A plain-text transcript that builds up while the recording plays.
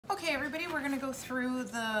Okay, everybody, we're gonna go through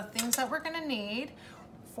the things that we're gonna need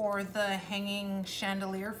for the hanging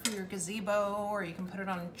chandelier for your gazebo, or you can put it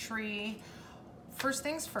on a tree. First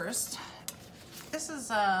things first, this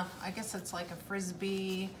is I guess it's like a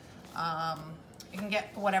frisbee. You can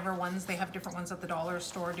get whatever ones, they have different ones at the dollar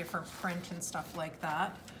store, different print and stuff like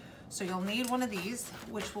that. So you'll need one of these,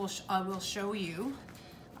 which I will show you.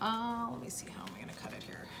 Let me see, how am I gonna cut it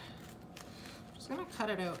here? I'm just gonna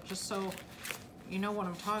cut it out just so you know what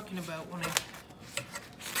I'm talking about when you're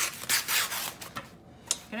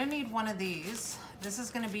gonna need one of these. This is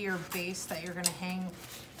gonna be your base that you're gonna hang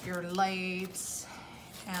your lights,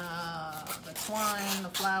 the twine, the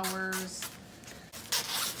flowers.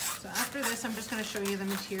 So after this, I'm just gonna show you the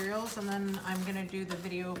materials, and then I'm gonna do the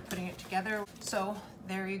video of putting it together. So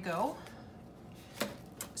there you go.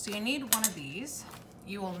 So you need one of these.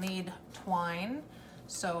 You will need twine.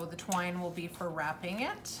 So the twine will be for wrapping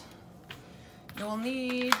it. You will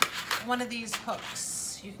need one of these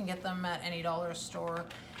hooks. You can get them at any dollar store.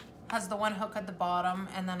 Has the one hook at the bottom,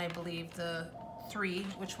 and then I believe the three,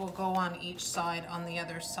 which will go on each side on the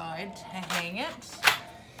other side to hang it.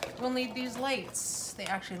 We'll need these lights. They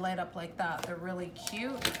actually light up like that. They're really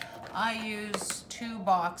cute. I use 2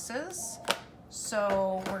 boxes,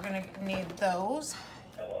 so we're gonna need those.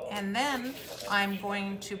 And then I'm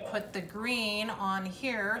going to put the green on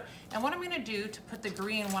here. And what I'm gonna do to put the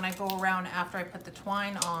green when I go around after I put the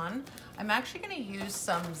twine on, I'm actually gonna use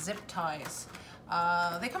some zip ties.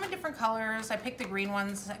 They come in different colors. I picked the green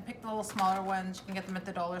ones. I picked the little smaller ones. You can get them at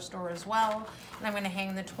the dollar store as well. And I'm gonna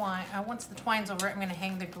hang the twine. Once the twine's over it, I'm gonna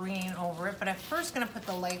hang the green over it. But I'm first gonna put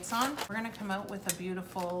the lights on. We're gonna come out with a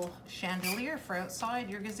beautiful chandelier for outside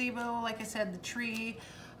your gazebo. Like I said, the tree.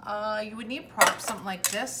 You would need props, something like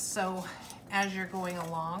this, so as you're going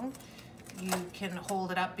along, you can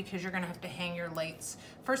hold it up because you're gonna have to hang your lights.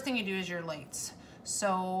 First thing you do is your lights.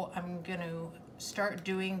 So I'm gonna start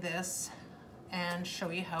doing this and show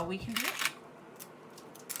you how we can do it.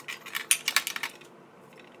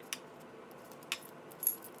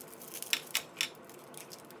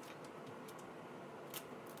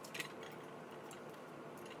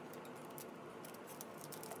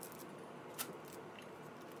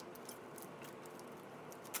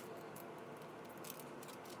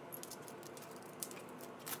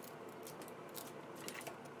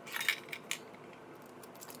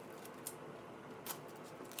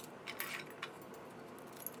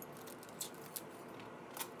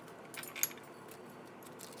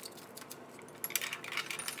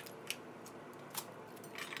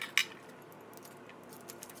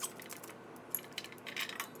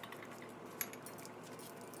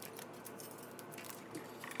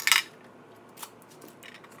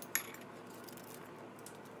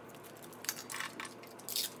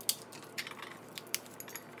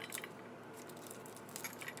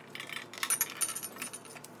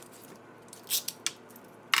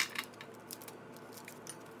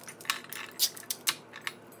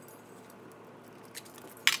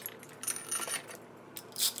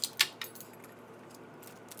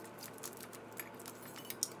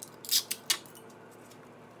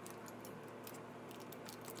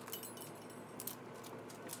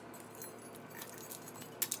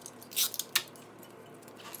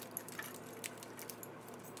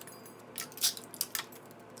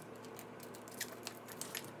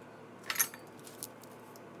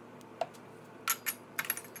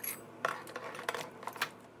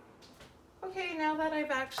 Okay, now that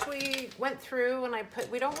I've actually went through and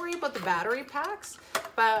we don't worry about the battery packs,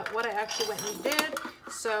 but what I actually went and did,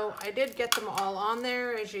 so I did get them all on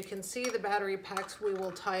there. As you can see, the battery packs we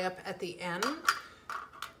will tie up at the end.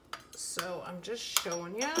 So I'm just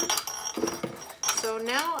showing you. So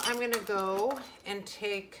now I'm gonna go and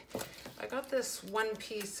I got this one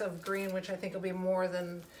piece of green, which I think will be more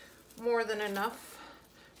than enough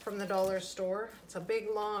from the dollar store. It's a big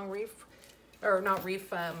long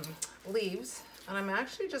leaves, and I'm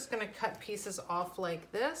actually just gonna cut pieces off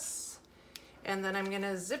like this, and then I'm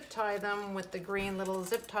gonna zip tie them with the green little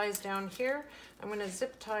zip ties down here. I'm gonna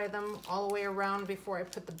zip tie them all the way around before I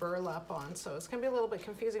put the burlap on. So it's gonna be a little bit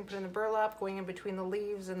confusing putting the burlap going in between the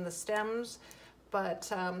leaves and the stems,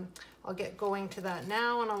 but I'll get going to that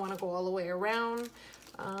now, and I wanna go all the way around.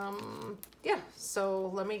 Yeah, so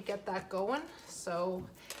let me get that going. So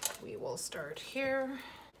we will start here.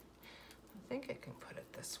 I think I can put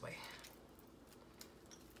it this way.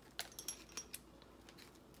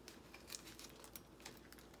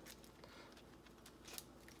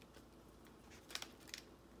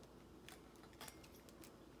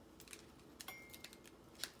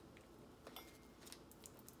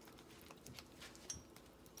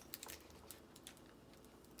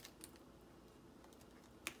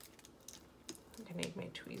 I need my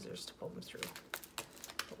tweezers to pull them through.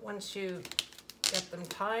 But once you get them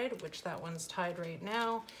tied, which that one's tied right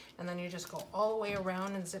now, and then you just go all the way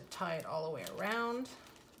around and zip tie it all the way around.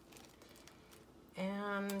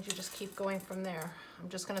 And you just keep going from there. I'm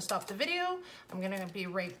just gonna stop the video. I'm gonna be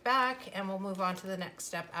right back and we'll move on to the next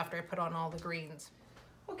step after I put on all the greens.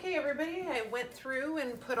 Okay everybody, I went through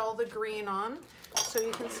and put all the green on. So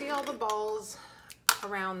you can see all the balls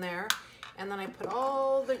around there. And then I put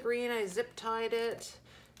all the green, I zip tied it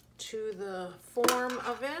to the form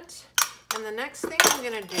of it. And the next thing I'm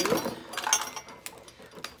gonna do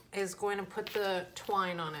is going to put the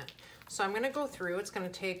twine on it. So I'm gonna go through, it's gonna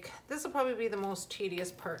take, this will probably be the most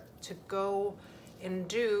tedious part to go and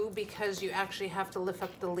do because you actually have to lift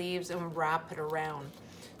up the leaves and wrap it around.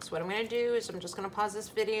 So what I'm gonna do is I'm just gonna pause this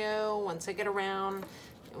video once I get around.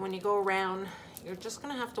 And when you go around, you're just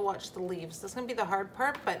gonna have to watch the leaves. This is gonna be the hard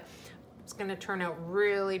part, but it's gonna turn out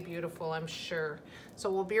really beautiful, I'm sure.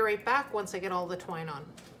 So we'll be right back once I get all the twine on.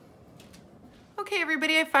 Okay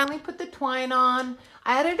everybody, I finally put the twine on.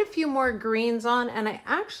 I added a few more greens on and I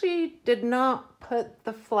actually did not put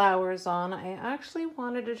the flowers on. I actually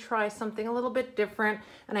wanted to try something a little bit different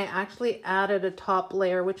and I actually added a top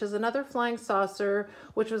layer, which is another flying saucer,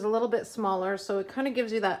 which was a little bit smaller. So it kind of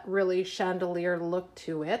gives you that really chandelier look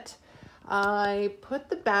to it. I put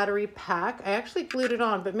the battery pack, I actually glued it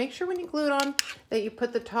on, but make sure when you glue it on that you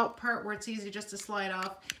put the top part where it's easy just to slide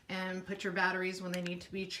off and put your batteries when they need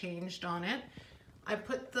to be changed on it. I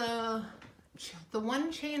put the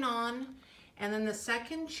one chain on and then the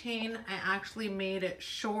second chain I actually made it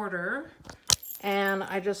shorter and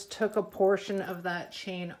I just took a portion of that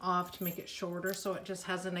chain off to make it shorter so it just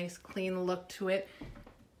has a nice clean look to it.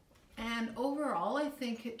 And overall I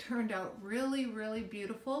think it turned out really, really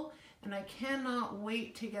beautiful and I cannot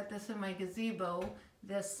wait to get this in my gazebo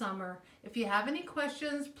this summer. If you have any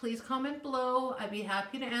questions, please comment below. I'd be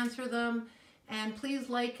happy to answer them. And please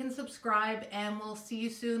like and subscribe and we'll see you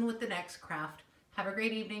soon with the next craft. Have a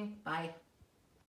great evening. Bye.